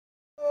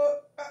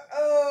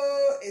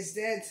it's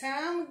that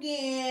time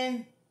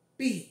again.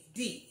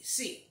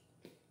 BDC.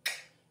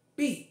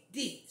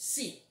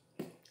 BDC.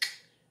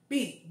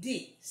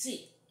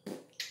 BDC.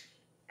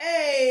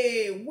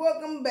 Hey,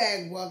 welcome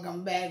back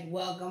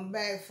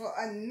for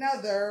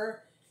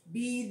another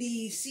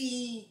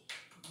BDC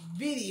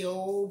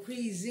video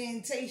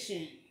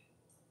presentation.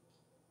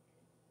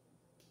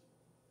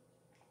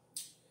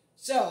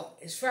 So,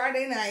 it's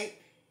Friday night.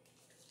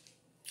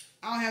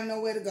 I don't have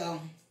nowhere to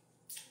go.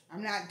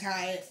 I'm not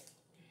tired.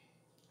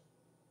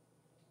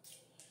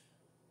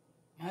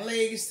 My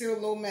leg is still a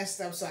little messed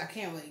up, so I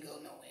can't really go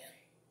nowhere.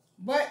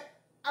 But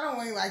I don't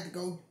really like to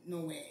go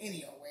nowhere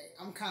any old way.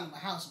 I'm kind of a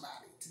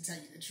housebody, to tell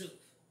you the truth.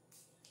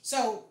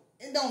 So,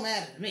 it don't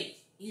matter to me,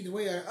 either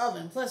way or the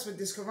other. And plus, with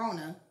this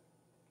corona,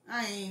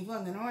 I ain't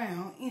fucking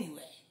around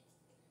anyway.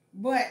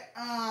 But,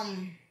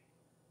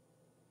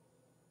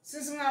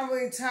 since I'm not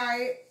really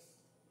tired,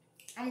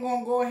 I'm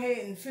going to go ahead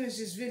and finish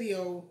this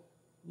video.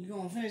 We're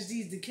going to finish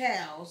these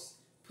decals.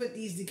 Put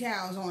these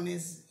decals on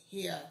this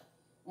here.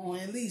 On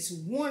at least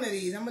one of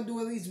these. I'm going to do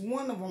at least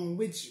one of them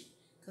with you.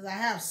 Because I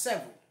have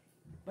several.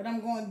 But I'm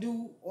going to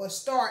do or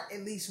start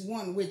at least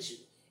one with you.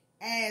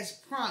 As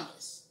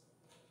promised.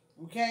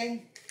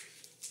 Okay?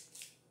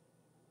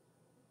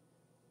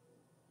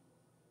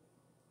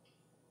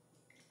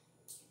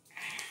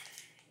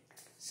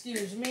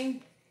 Excuse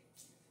me.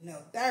 No,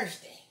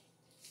 thirsty.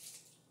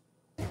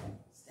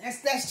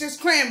 That's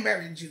just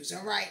cranberry juice,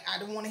 all right? I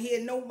don't want to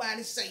hear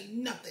nobody say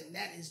nothing.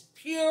 That is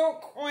pure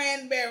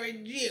cranberry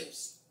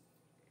juice.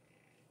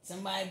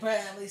 Somebody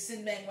probably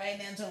sitting back right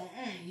now and telling,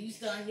 you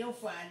starting your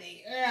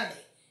Friday early.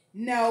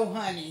 No,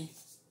 honey.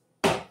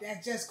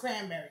 That's just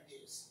cranberry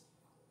juice.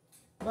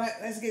 But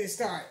let's get it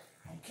started,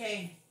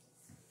 okay?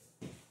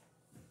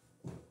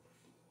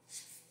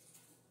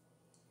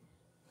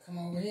 Come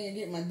over here and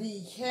get my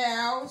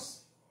decals.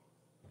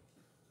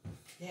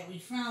 That we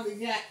finally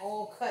got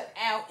all cut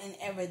out and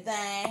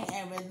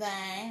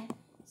everything.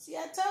 See,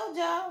 I told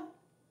y'all.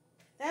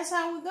 That's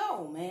how we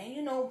go, man.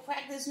 You know,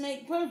 practice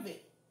make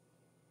perfect.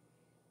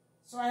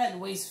 So I had to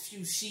waste a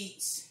few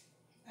sheets.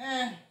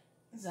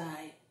 It's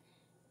alright.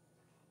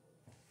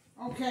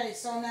 Okay,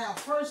 so now,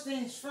 first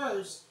things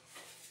first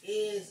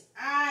is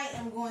I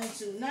am going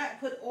to not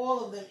put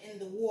all of them in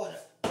the water.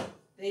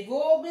 They've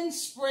all been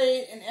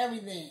sprayed and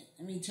everything.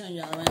 Let me turn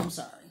y'all around. I'm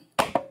sorry.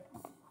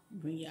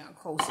 Bring y'all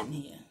close in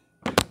here.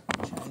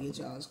 Try to get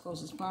y'all as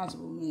close as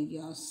possible. Make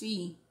y'all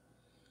see.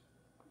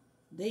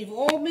 They've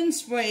all been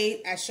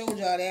sprayed. I showed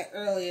y'all that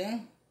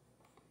earlier.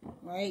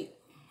 Right?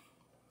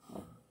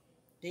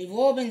 They've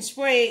all been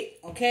sprayed,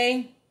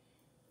 okay?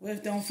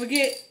 With, don't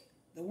forget,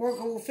 the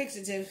workable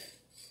fixative.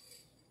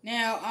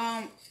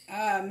 Now,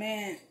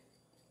 man,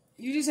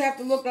 you just have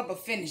to look up a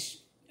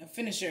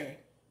finisher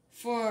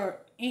for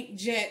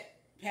inkjet,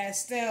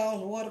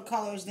 pastels,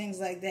 watercolors, things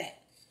like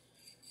that.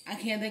 I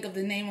can't think of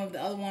the name of the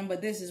other one,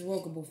 but this is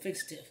workable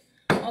fixative.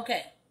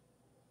 Okay.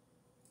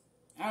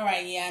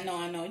 Alright, yeah,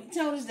 I know. You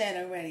told us that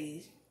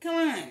already. Come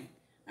on.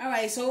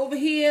 Alright, so over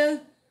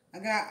here, I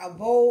got a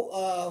bowl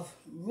of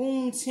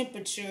room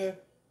temperature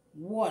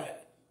water.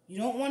 You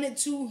don't want it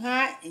too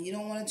hot and you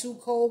don't want it too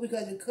cold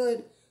because it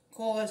could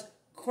cause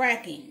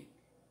cracking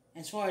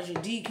as far as your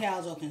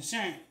decals are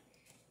concerned.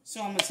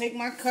 So I'm going to take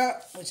my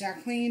cup, which I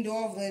cleaned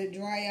off, let it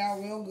dry out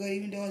real good.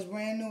 Even though it's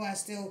brand new, I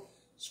still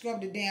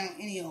scrubbed it down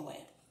any old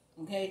way.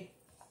 Okay?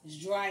 It's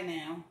dry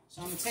now.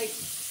 So I'm going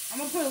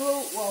to put a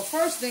little, well,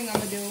 first thing I'm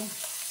going to do,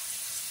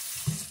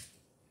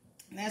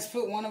 let's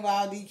put one of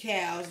our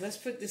decals. Let's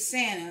put the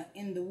Santa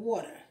in the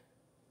water.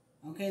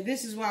 Okay,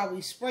 this is why we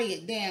spray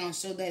it down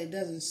so that it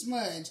doesn't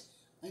smudge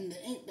and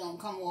the ink don't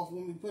come off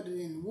when we put it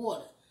in the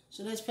water.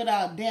 So let's put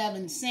our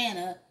dabbing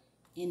Santa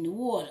in the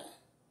water.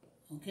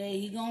 Okay,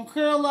 he's going to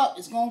curl up.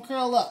 It's going to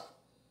curl up.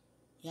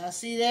 Y'all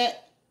see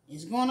that?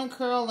 It's going to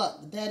curl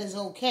up, but that is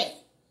okay.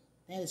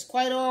 That is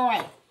quite all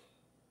right.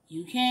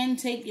 You can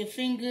take your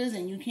fingers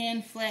and you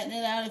can flatten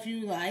it out if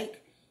you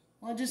like.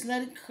 Or just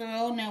let it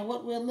curl. Now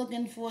what we're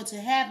looking for to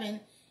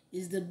happen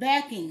is the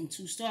backing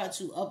to start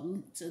to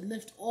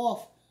lift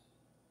off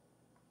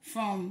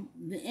from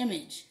the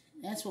image.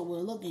 That's what we're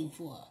looking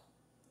for.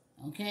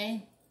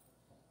 Okay?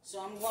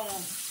 So I'm going to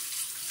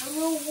put a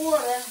little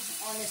water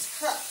on this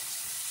cup.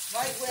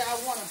 Right where I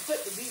want to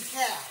put the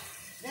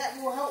decal.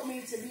 That will help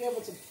me to be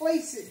able to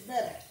place it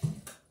better.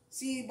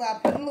 See, by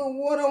putting a little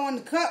water on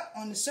the cup,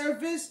 on the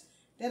surface,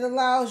 that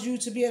allows you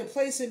to be able to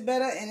place it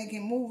better and it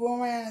can move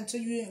around until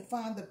you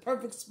find the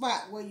perfect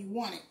spot where you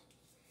want it.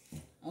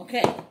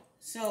 Okay,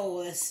 so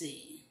let's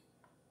see.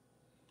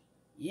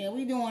 Yeah,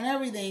 we doing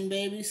everything,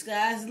 baby.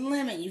 Sky's the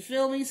limit. You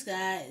feel me?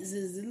 Sky is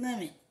the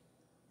limit.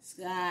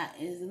 Sky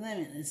is the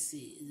limit. Let's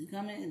see. Is it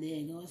coming? There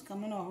you go. It's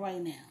coming off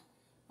right now.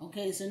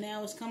 Okay, so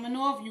now it's coming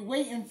off. You're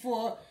waiting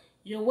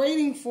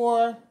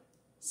for,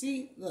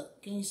 see,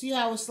 look, can you see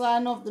how it's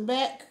sliding off the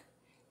back?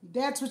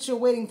 That's what you're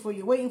waiting for.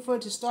 You're waiting for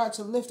it to start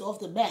to lift off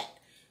the back.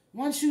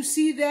 Once you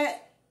see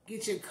that,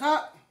 get your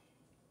cup.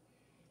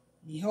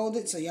 You hold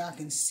it so y'all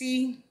can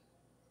see.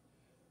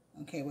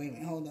 Okay, wait a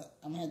minute, hold up.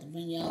 I'm going to have to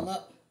bring y'all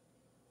up.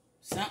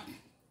 Something.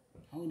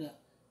 Hold up.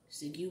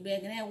 Stick you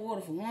back in that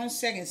water for 1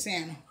 second,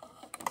 Santa.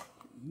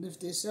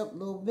 Lift this up a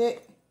little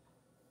bit.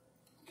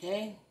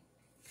 Okay?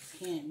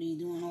 Can't be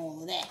doing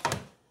all of that.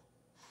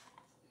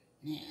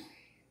 Now,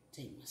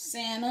 take my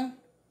Santa.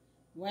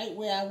 Right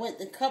where I wet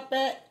the cup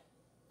at,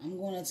 I'm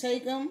going to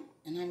take them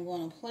and I'm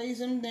going to place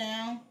them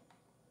down.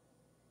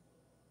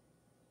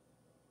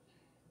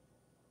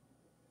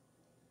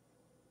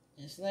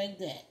 Just like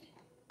that.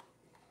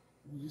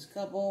 Move this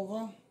cup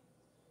over.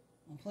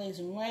 I'll place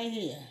them right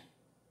here.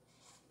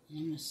 And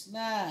I'm going to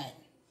slide.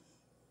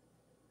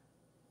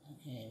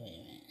 Okay, wait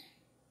a minute.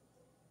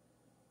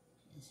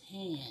 His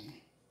hand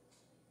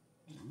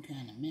getting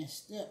kind of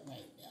messed up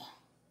right there.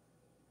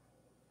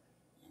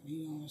 And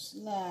we're going to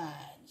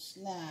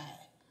slide.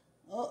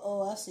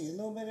 Uh-oh, I see a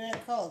little bit of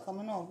that color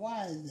coming off.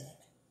 Why is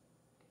that?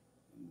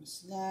 I'm going to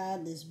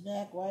slide this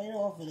back right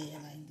off of there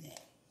like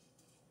that.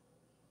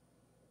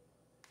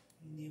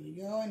 And there we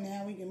go. And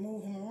now we can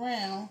move him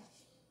around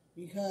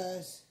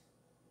because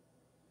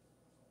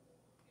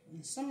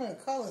some of the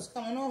color's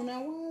coming off.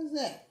 Now, why is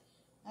that?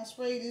 I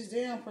sprayed this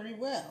down pretty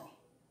well.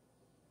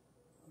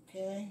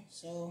 Okay,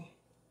 so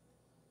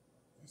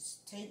let's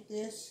take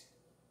this.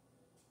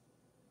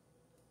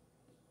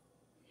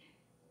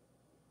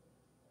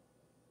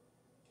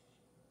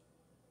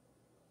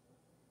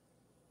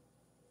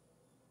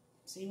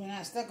 See, when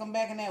I stuck them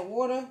back in that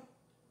water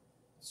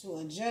to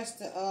adjust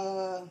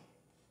the,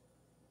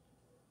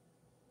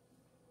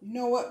 you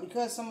know what?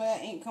 Because some of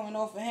that ink coming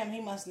off of him,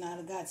 he must not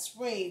have got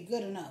sprayed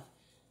good enough.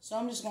 So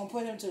I'm just going to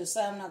put him to the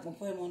side. I'm not going to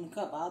put him on the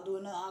cup. I'll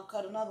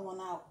cut another one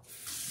out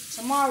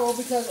tomorrow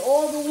because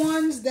all the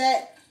ones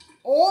that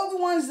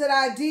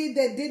I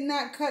did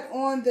not cut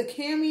on the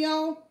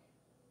cameo,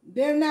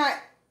 they're not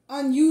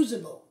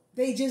unusable.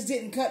 They just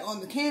didn't cut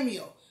on the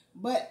cameo.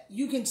 But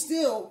you can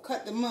still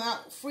cut them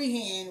out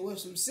freehand with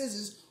some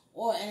scissors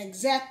or an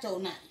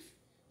X-Acto knife.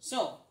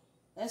 So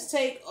let's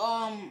take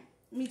let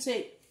me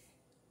take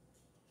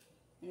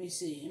my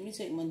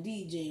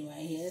DJ right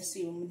here. Let's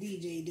see what my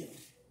DJ do.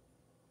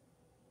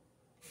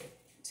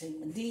 Take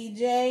my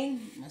DJ,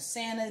 my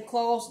Santa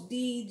Claus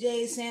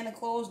DJ,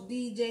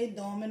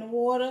 throw him in the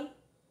water.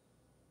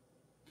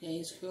 Okay,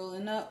 it's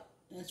curling up.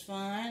 That's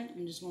fine.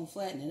 I'm just going to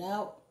flatten it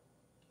out.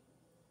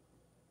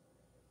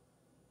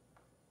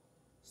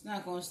 It's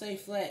not going to stay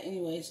flat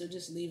anyway, so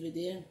just leave it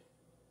there.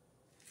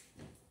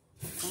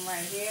 Come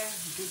right here.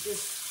 Get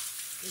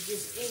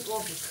this ink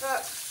off the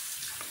cup.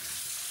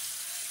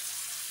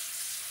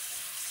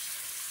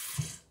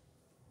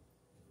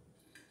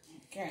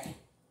 Okay.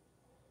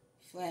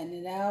 Flatten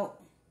it out.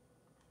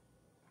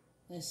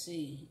 Let's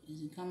see.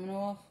 Is it coming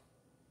off?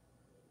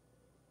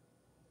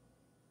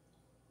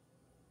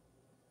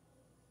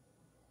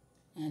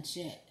 Not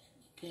yet.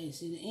 Okay,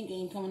 see the ink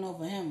ain't coming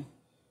off of him.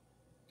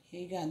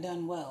 He got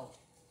done well.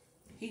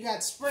 He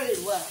got sprayed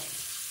well.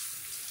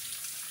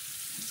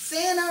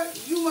 Santa,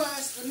 you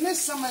must have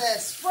missed some of that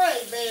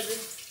spray, baby.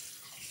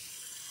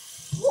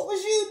 What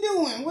was you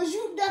doing? Was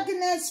you ducking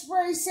that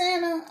spray,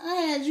 Santa? I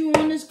had you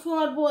on this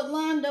cardboard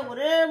lined up with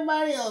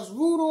everybody else,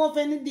 Rudolph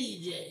and the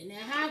DJ.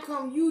 Now, how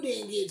come you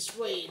didn't get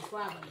sprayed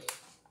properly?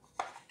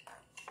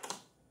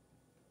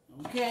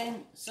 Okay,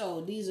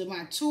 so these are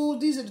my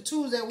tools. These are the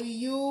tools that we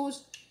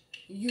use.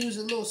 You use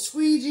a little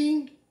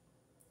squeegee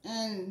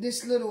and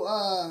this little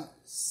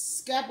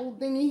scalpel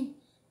thingy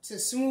to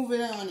smooth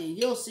it on in.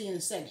 You'll see in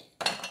a second.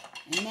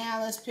 And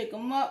now let's pick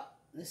him up.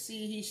 Let's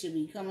see, he should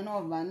be coming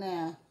off by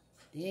now.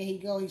 There he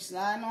go. He's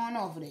sliding on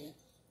off of there.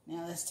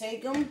 Now let's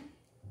take him.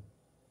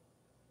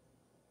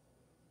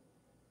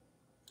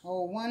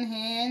 Hold one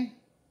hand.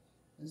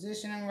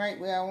 Position him right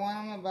where I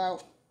want him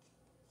about.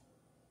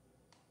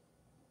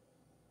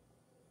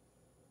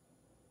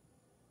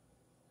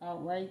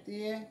 Out right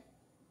there.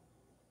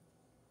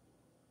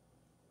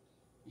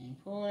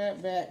 And pull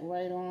that back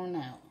right on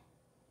out.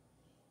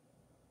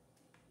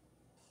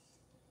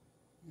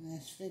 And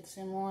let's fix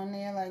him on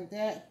there like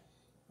that.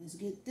 Let's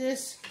get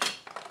this.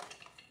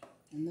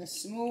 And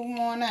let's smooth them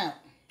on out.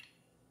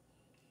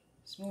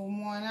 Smooth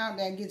them on out.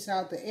 That gets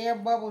out the air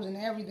bubbles and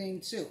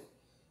everything too.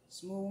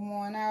 Smooth them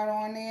on out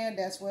on there.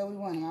 That's where we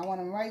want them. I want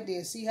them right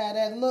there. See how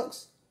that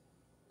looks?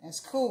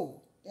 That's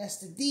cool. That's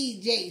the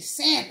DJ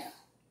Santa.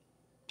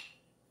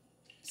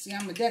 See,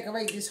 I'm going to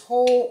decorate this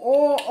whole,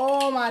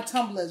 all my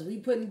tumblers. We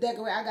putting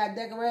I got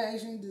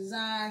decoration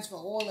designs for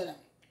all of them.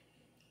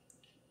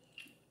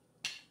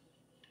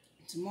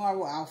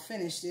 Tomorrow I'll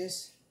finish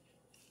this.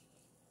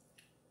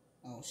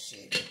 Oh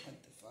shit, what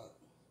the fuck?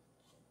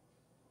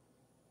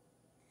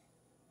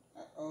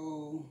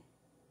 Uh-oh.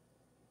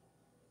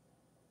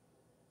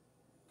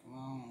 Come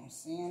on,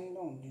 Santa,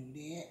 don't do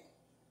that.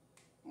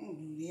 Don't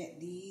do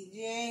that,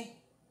 DJ.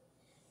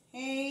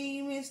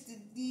 Hey, Mr.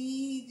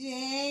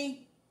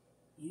 DJ.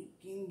 You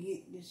can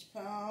get this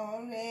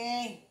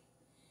party.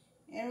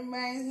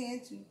 Everybody's here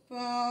to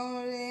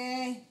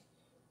party.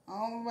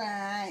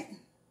 Alright.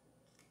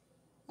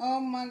 All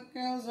my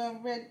girls are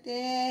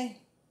ready.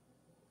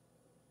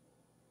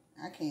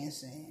 I can't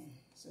sing,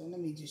 so let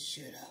me just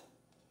shut up.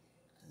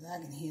 Because I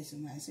can hear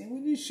somebody saying, will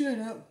you shut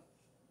up?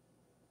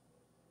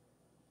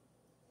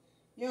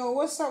 Yo,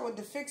 what's up with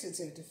the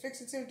fixative? The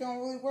fixative don't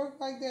really work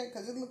like that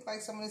because it looked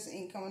like some of this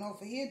ink coming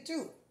off of here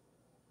too.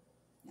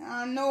 Now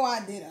I know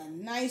I did a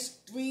nice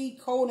 3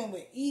 coating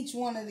with each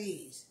one of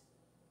these.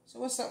 So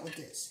what's up with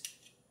this?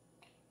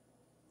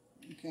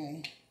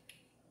 Okay.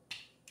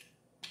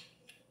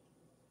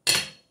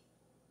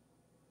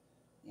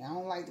 Yeah, I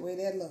don't like the way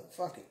that look.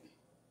 Fuck it.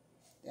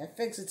 That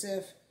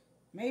fixative,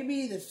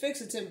 maybe the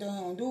fixative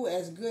don't do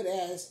as good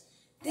as,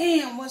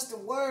 damn, what's the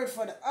word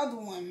for the other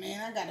one,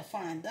 man? I gotta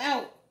find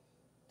out.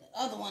 The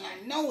other one, I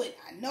know it.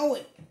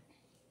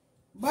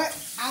 But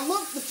I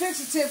looked the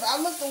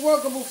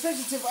workable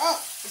fixative up.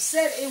 It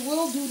said it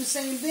will do the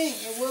same thing.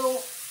 It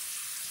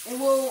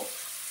will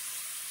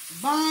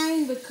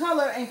bind the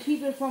color and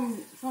keep it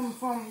from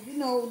you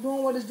know,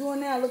 doing what it's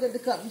doing now. Look at the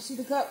cup. You see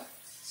the cup?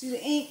 See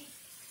the ink?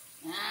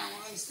 I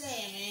don't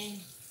understand, man.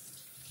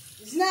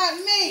 It's not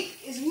me.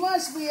 It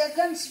must be a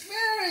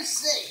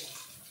conspiracy.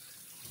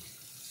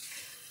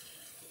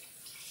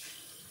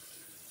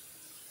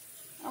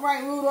 All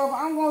right, Rudolph,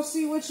 I'm going to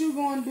see what you're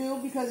going to do,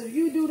 because if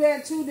you do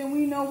that too, then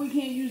we know we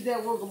can't use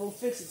that workable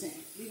fixative.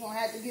 We're going to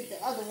have to get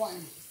the other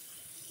one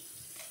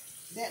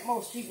that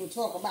most people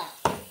talk about.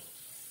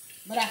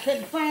 But I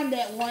couldn't find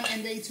that one,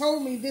 and they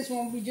told me this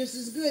one would be just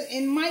as good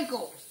in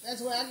Michael's.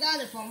 That's where I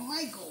got it from,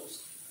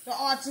 Michael's, the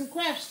arts and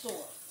crafts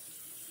store.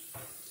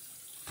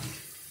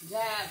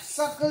 Jive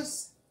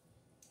suckers,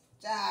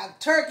 jive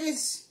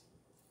turkeys,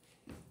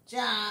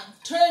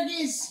 jive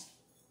turkeys.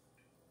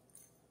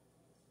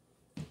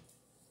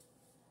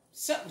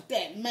 What's up with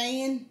that,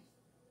 man?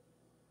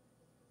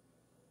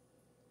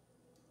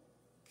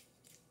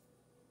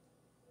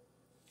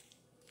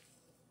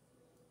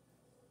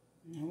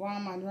 Now, why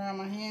am I drying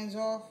my hands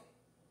off?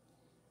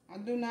 I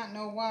do not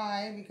know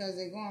why, because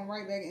they're going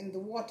right back in the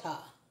water.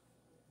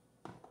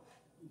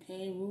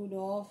 Okay,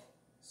 Rudolph,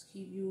 let's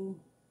keep you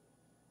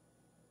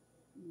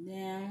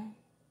down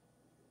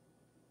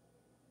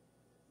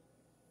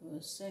for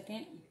a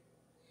second.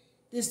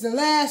 This is the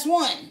last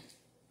one.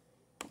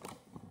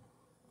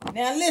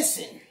 Now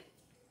listen,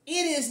 it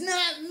is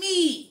not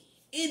me.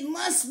 It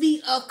must be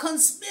a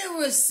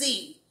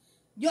conspiracy.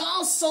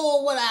 Y'all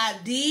saw what I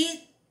did.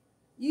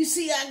 You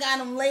see I got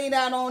them laid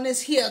out on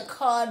this here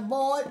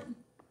cardboard,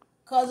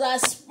 because I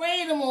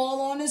sprayed them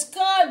all on this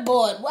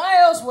cardboard. Why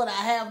else would I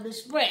have the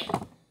spray?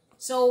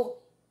 So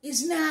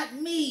it's not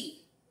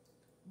me.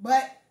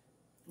 But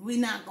we're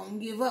not going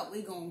to give up.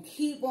 We're going to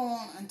keep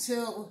on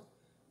until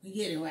we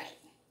get it right.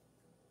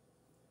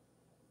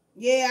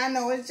 Yeah, I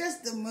know, it's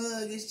just the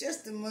mug. It's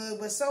just the mug.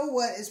 But so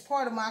what? It's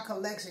part of my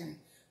collection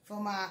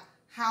for my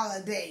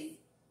holiday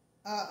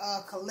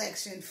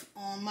collection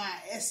on my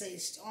essay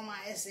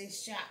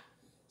shop.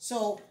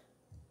 So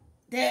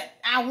that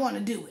I want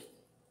to do it.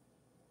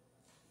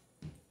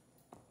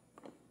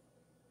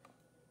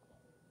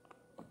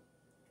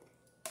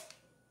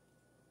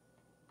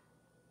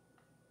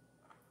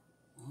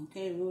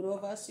 Okay,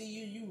 Rudolph, I see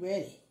you. You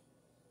ready?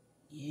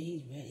 Yeah,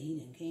 he's ready. He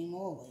done came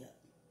all the way up.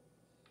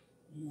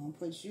 We're going to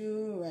put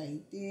you right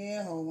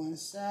there. Hold one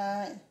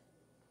side.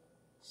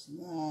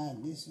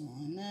 Slide this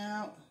one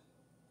out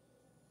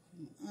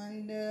from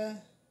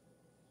under.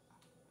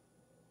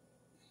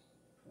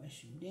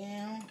 Press you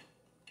down.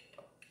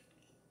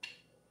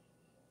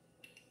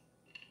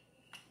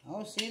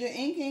 Oh, see, the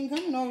ink ain't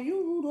coming off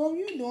you, Rudolph.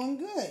 You doing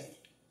good.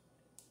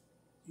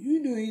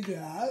 You doing good.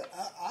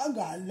 I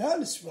got a lot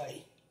of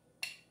spray.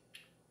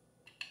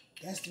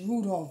 That's the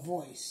Rudolph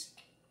voice.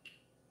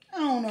 I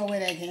don't know where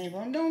that came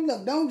from.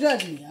 Don't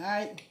judge me, all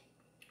right?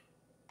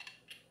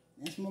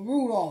 That's my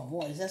Rudolph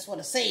voice. That's what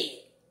I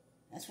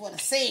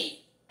said.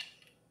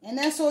 And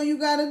that's all you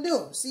got to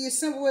do. See, it's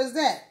simple as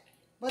that.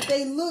 But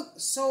they look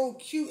so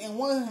cute. And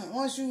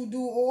once you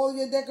do all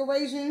your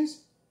decorations,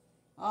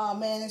 oh,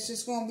 man, it's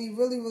just going to be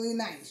really, really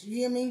nice. You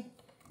hear me?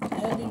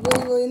 It'll be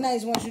really, really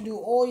nice once you do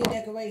all your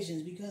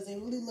decorations, because they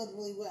really look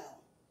really well.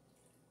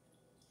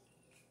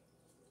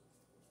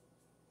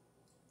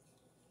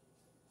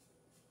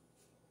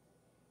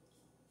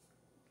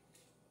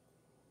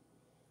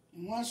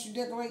 And once you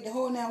decorate the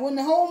whole, now when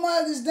the whole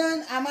mug is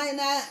done, I might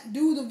not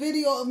do the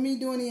video of me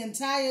doing the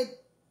entire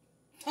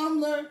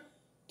tumbler,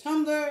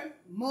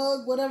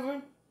 mug,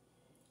 whatever.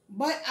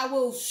 But I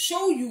will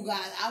show you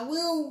guys.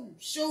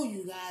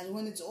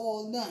 When it's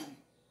all done.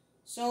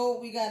 So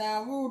we got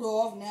our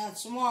Rudolph. Now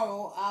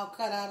tomorrow I'll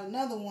cut out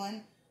another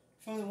one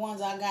from the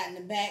ones I got in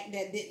the back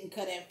that didn't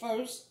cut at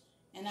first.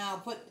 And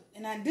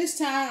this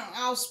time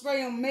I'll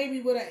spray them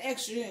maybe with an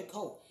extra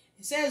coat.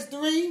 It says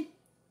 3,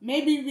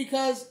 maybe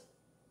because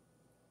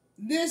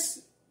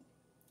this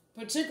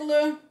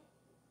particular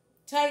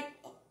type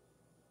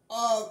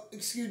of,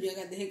 excuse me, I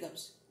got the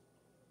hiccups.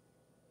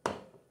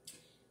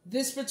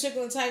 This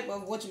particular type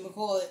of,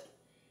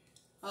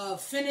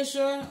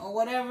 finisher or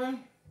whatever,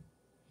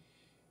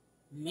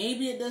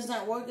 maybe it does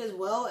not work as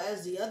well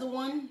as the other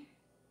one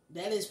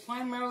that is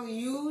primarily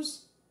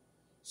used.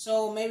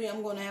 So maybe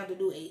I'm going to have to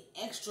do an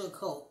extra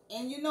coat.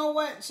 And you know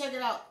what? Check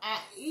it out. I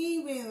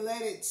even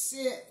let it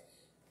sit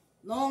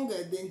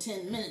longer than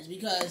 10 minutes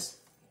because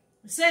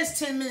it says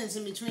 10 minutes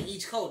in between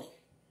each coating.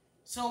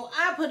 So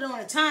I put it on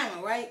a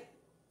timer, right?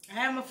 I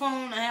have my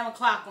phone, I have a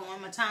clock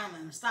on, my timer,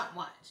 and a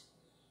stopwatch.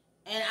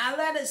 And I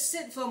let it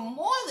sit for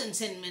more than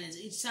 10 minutes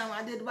each time.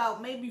 I did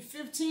about maybe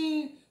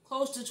 15,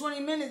 close to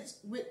 20 minutes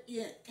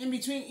in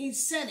between each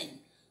setting.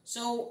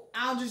 So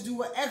I'll just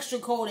do an extra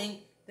coating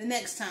the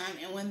next time.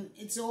 And when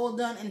it's all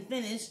done and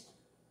finished,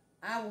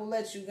 I will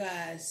let you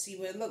guys see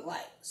what it looked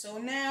like. So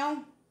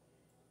now,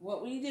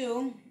 what we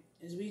do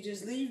is we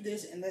just leave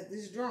this and let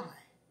this dry.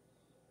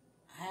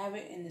 I have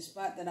it in the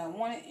spot that I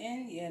want it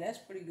in. Yeah, that's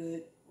pretty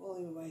good. We'll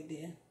leave it right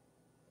there.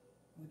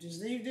 We'll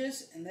just leave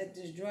this and let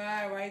this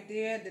dry right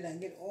there. Did I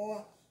get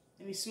all?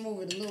 Let me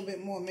smooth it a little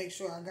bit more. Make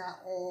sure I got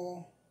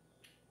all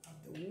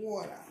of the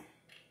water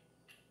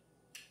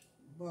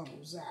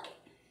bubbles out.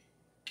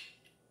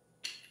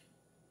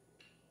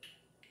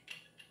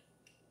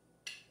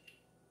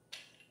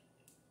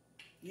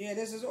 Yeah,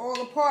 this is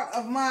all a part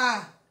of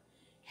my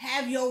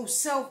Have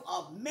Yourself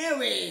a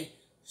Merry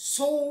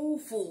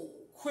Soulful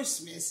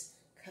Christmas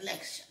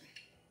collection.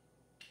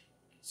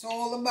 It's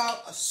all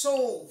about a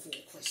soulful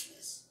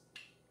Christmas.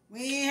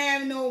 We ain't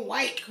having no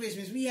white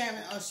Christmas. We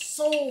having a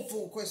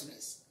soulful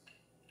Christmas.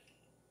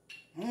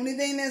 The only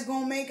thing that's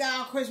going to make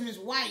our Christmas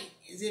white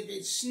is if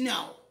it's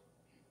snow.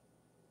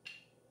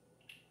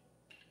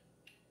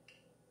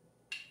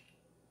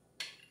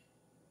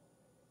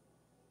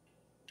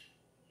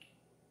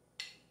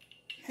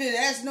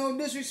 That's no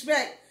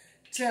disrespect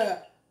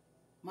to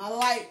my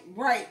light,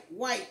 bright,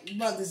 white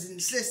brothers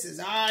and sisters,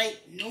 all right?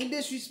 No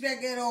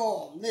disrespect at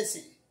all.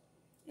 Listen,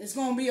 it's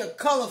going to be a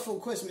colorful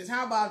Christmas.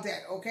 How about that,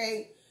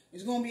 okay?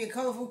 It's going to be a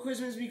colorful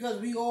Christmas because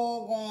we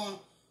all going,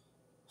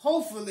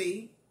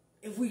 hopefully,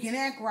 if we can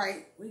act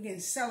right, we can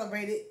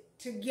celebrate it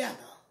together.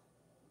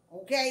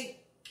 Okay?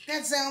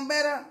 That sound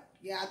better?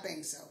 Yeah, I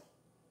think so.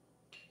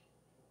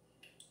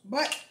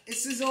 But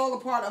this is all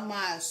a part of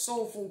my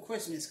Soulful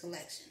Christmas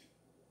collection.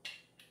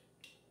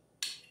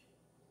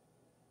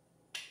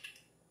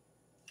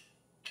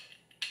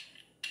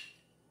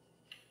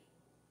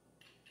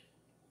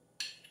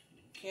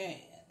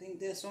 Okay, I think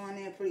that's on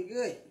there pretty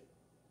good.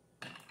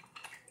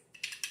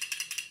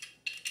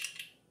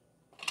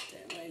 Put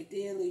that right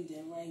there, leave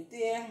that right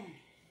there.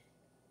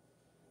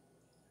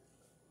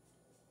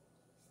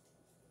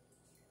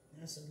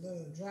 That's a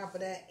little drop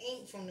of that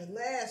ink from the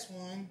last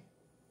one,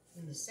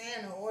 from the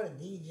Santa or the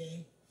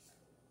DJ.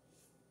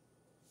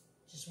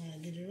 Just want to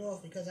get it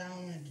off because I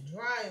don't want it to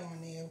dry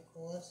on there, of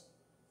course.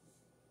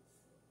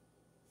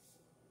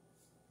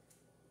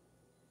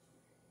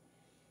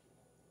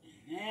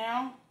 And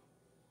now,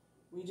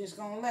 we just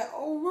going to let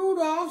old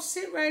Rudolph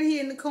sit right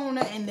here in the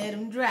corner and let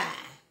him dry.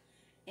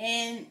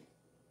 And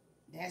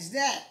that's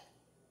that.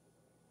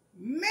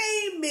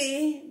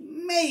 Maybe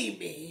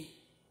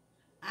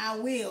I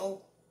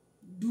will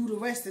do the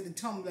rest of the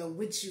tumbler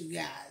with you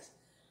guys.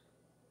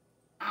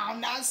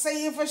 I'm not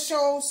saying for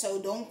sure,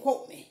 so don't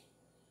quote me.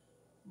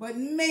 But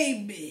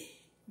maybe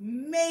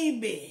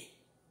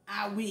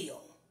I will.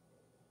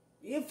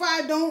 If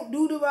I don't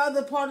do the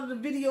other part of the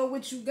video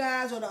with you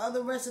guys, or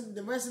the rest of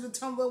the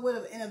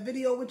tumbler in a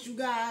video with you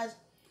guys,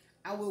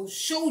 I will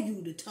show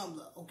you the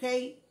tumbler,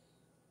 okay?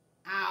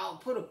 I'll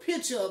put a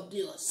picture up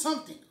there or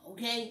something,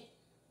 okay?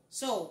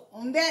 So,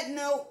 on that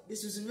note,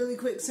 this was a really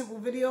quick, simple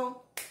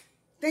video.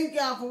 Thank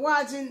y'all for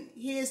watching.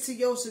 Here's to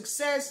your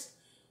success.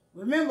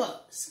 Remember,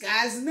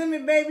 sky's the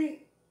limit,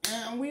 baby.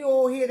 And we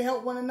all here to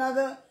help one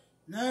another,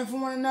 learn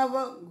from one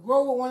another,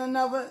 grow with one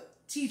another,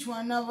 teach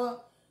one another.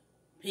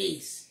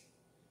 Peace.